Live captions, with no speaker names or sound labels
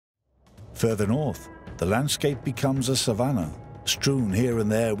Further north, the landscape becomes a savanna, strewn here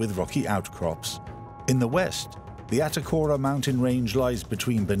and there with rocky outcrops. In the west, the Atakora mountain range lies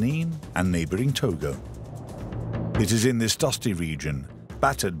between Benin and neighboring Togo. It is in this dusty region,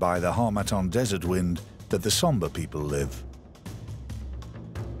 battered by the Harmattan desert wind, that the Somba people live.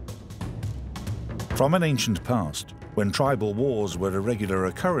 From an ancient past, when tribal wars were a regular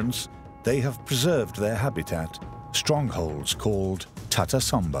occurrence, they have preserved their habitat, strongholds called Tata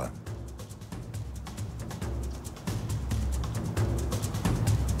Somba.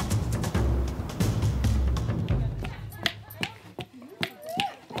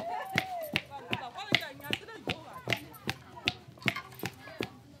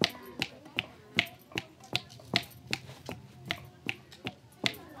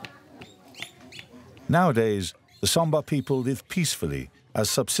 Nowadays, the Somba people live peacefully as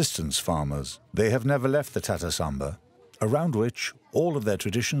subsistence farmers. They have never left the Tata Somba, around which all of their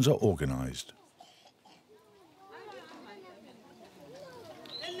traditions are organized.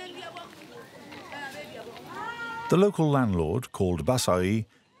 The local landlord, called Basai,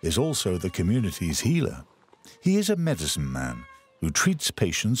 is also the community's healer. He is a medicine man who treats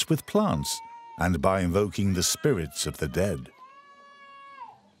patients with plants and by invoking the spirits of the dead.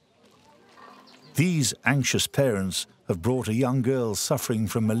 These anxious parents have brought a young girl suffering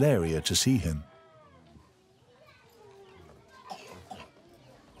from malaria to see him.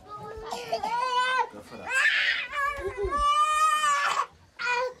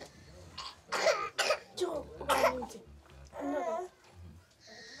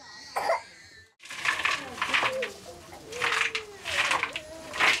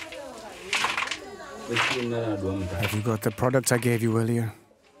 Have you got the products I gave you earlier?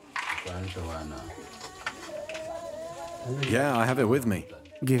 Yeah, I have it with me.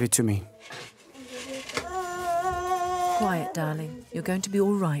 Give it to me. Quiet, darling. You're going to be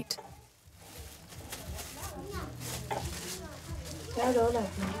all right.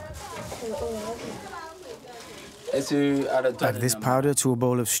 Add this powder to a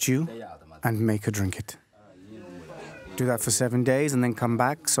bowl of stew and make her drink it. Do that for 7 days and then come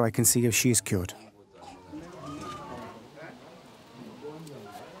back so I can see if she is cured.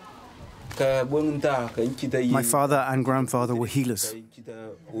 My father and grandfather were healers.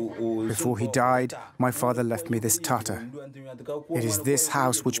 Before he died, my father left me this Tata. It is this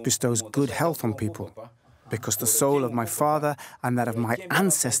house which bestows good health on people, because the soul of my father and that of my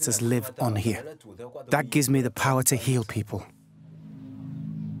ancestors live on here. That gives me the power to heal people.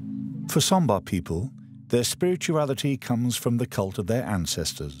 For Somba people, their spirituality comes from the cult of their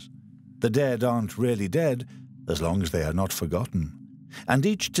ancestors. The dead aren't really dead as long as they are not forgotten. And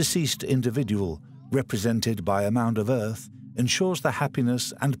each deceased individual, represented by a mound of earth, ensures the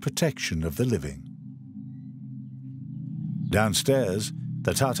happiness and protection of the living. Downstairs,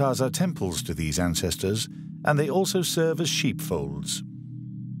 the Tatars are temples to these ancestors, and they also serve as sheepfolds.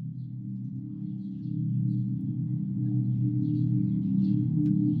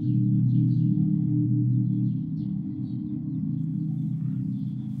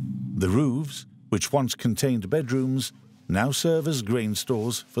 The roofs, which once contained bedrooms, now serve as grain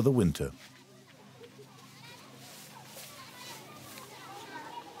stores for the winter.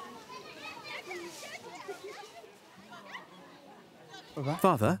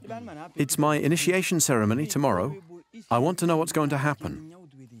 Father, it's my initiation ceremony tomorrow. I want to know what's going to happen.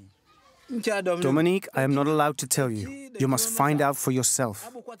 Dominique, I am not allowed to tell you. You must find out for yourself.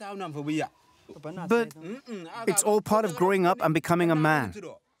 But it's all part of growing up and becoming a man.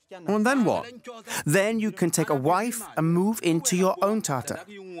 Well, and then what? Then you can take a wife and move into your own Tata.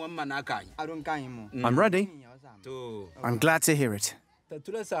 I'm ready. I'm glad to hear it.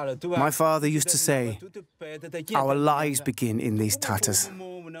 My father used to say, our lives begin in these Tatas.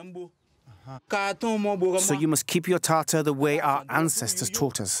 So you must keep your Tata the way our ancestors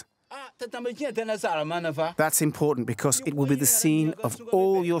taught us. That's important because it will be the scene of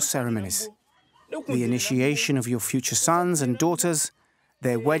all your ceremonies. The initiation of your future sons and daughters,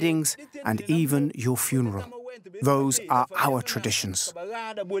 their weddings, and even your funeral. Those are our traditions.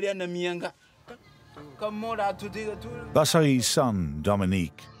 Basai's son,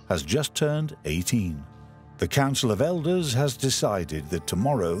 Dominique, has just turned 18. The Council of Elders has decided that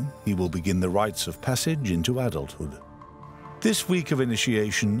tomorrow he will begin the rites of passage into adulthood. This week of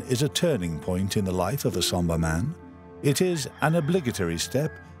initiation is a turning point in the life of a Somba man. It is an obligatory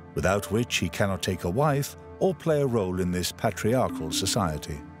step without which he cannot take a wife or play a role in this patriarchal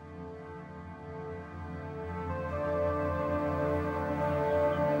society.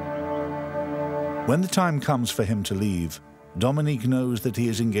 When the time comes for him to leave, Dominique knows that he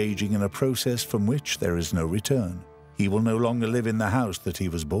is engaging in a process from which there is no return. He will no longer live in the house that he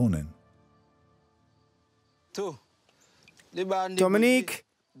was born in. Dominique,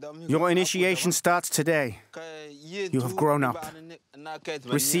 your initiation starts today. You have grown up.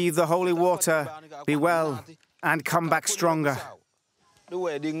 Receive the holy water, be well, and come back stronger.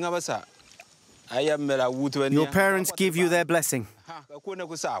 Your parents give you their blessing.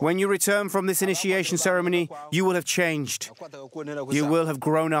 When you return from this initiation ceremony, you will have changed. You will have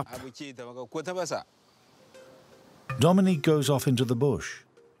grown up. Dominique goes off into the bush,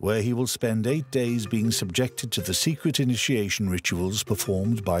 where he will spend 8 days being subjected to the secret initiation rituals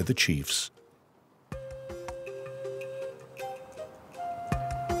performed by the chiefs.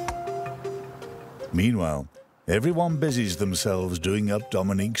 Meanwhile, everyone busies themselves doing up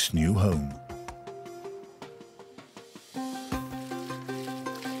Dominique's new home.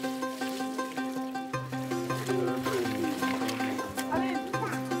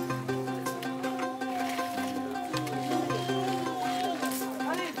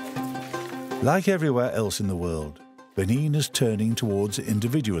 Like everywhere else in the world, Benin is turning towards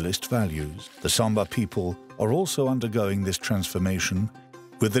individualist values. The Somba people are also undergoing this transformation,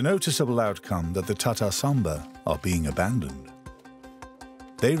 with the noticeable outcome that the Tata Somba are being abandoned.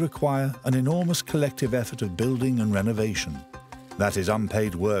 They require an enormous collective effort of building and renovation. That is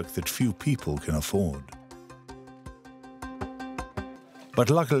unpaid work that few people can afford. But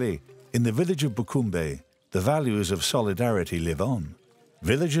luckily, in the village of Bukumbe, the values of solidarity live on.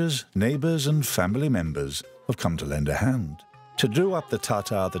 Villagers, neighbours and family members have come to lend a hand to do up the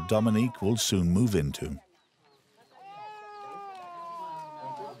Tata that Dominique will soon move into.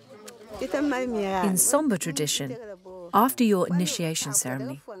 In Somba tradition, after your initiation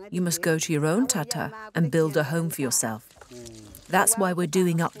ceremony, you must go to your own Tata and build a home for yourself. That's why we're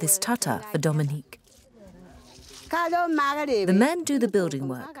doing up this Tata for Dominique. The men do the building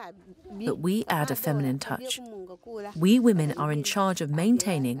work, but we add a feminine touch. We women are in charge of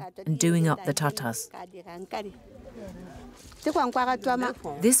maintaining and doing up the Tatas.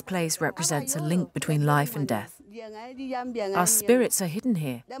 This place represents a link between life and death. Our spirits are hidden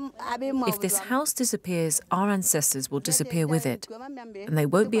here. If this house disappears, our ancestors will disappear with it, and they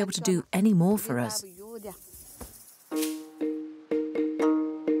won't be able to do any more for us.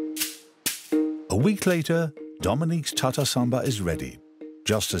 A week later, Dominique's Tata Somba is ready,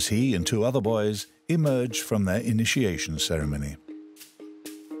 just as he and 2 other boys emerge from their initiation ceremony.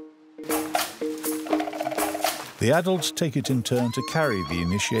 The adults take it in turn to carry the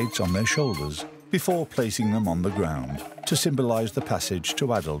initiates on their shoulders before placing them on the ground to symbolize the passage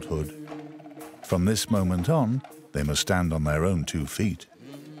to adulthood. From this moment on, they must stand on their own 2 feet.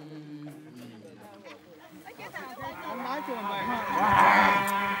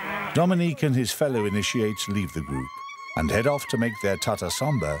 Dominique and his fellow initiates leave the group and head off to make their Tata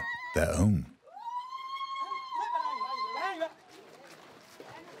Somba their own.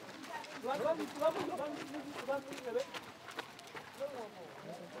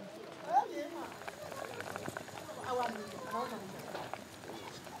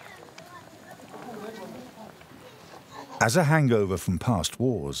 As a hangover from past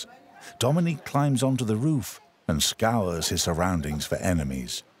wars, Dominique climbs onto the roof and scours his surroundings for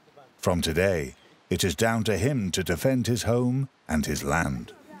enemies. From today, it is down to him to defend his home and his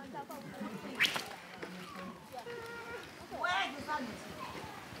land.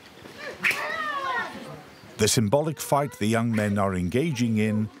 The symbolic fight the young men are engaging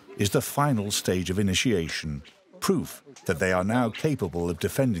in is the final stage of initiation, proof that they are now capable of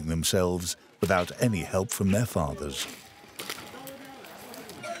defending themselves without any help from their fathers.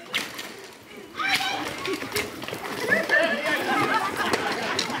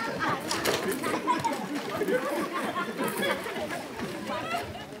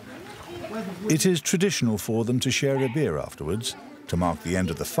 It is traditional for them to share a beer afterwards, to mark the end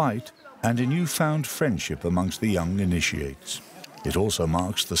of the fight and a newfound friendship amongst the young initiates. It also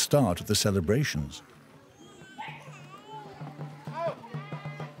marks the start of the celebrations.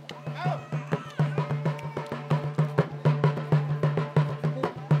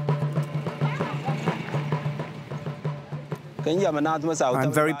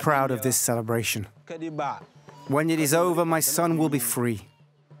 I'm very proud of this celebration. When it is over, my son will be free.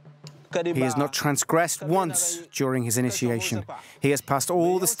 He has not transgressed once during his initiation. He has passed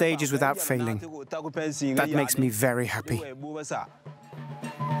all the stages without failing. That makes me very happy.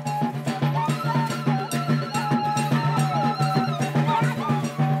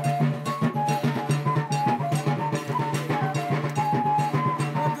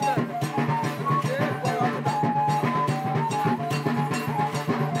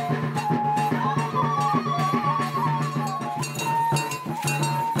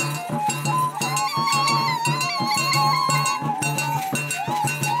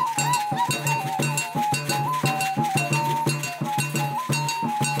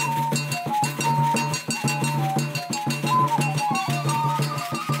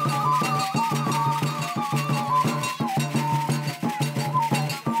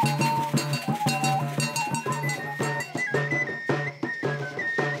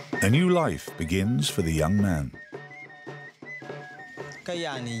 new life begins for the young man.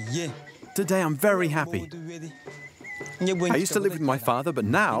 Today I'm very happy. I used to live with my father, but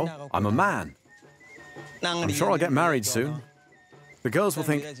now I'm a man. I'm sure I'll get married soon. The girls will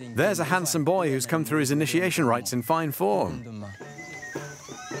think, there's a handsome boy who's come through his initiation rites in fine form.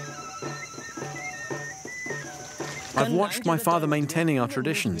 I've watched my father maintaining our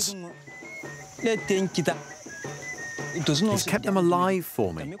traditions. He's kept them alive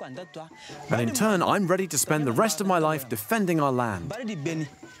for me. And in turn, I'm ready to spend the rest of my life defending our land.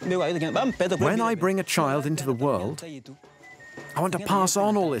 When I bring a child into the world, I want to pass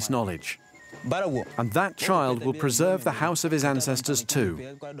on all this knowledge. And that child will preserve the house of his ancestors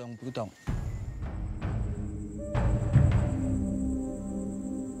too.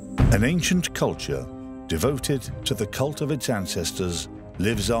 An ancient culture devoted to the cult of its ancestors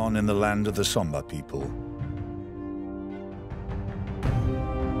lives on in the land of the Somba people.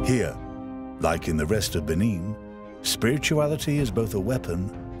 Here, like in the rest of Benin, spirituality is both a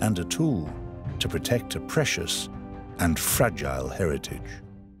weapon and a tool to protect a precious and fragile heritage.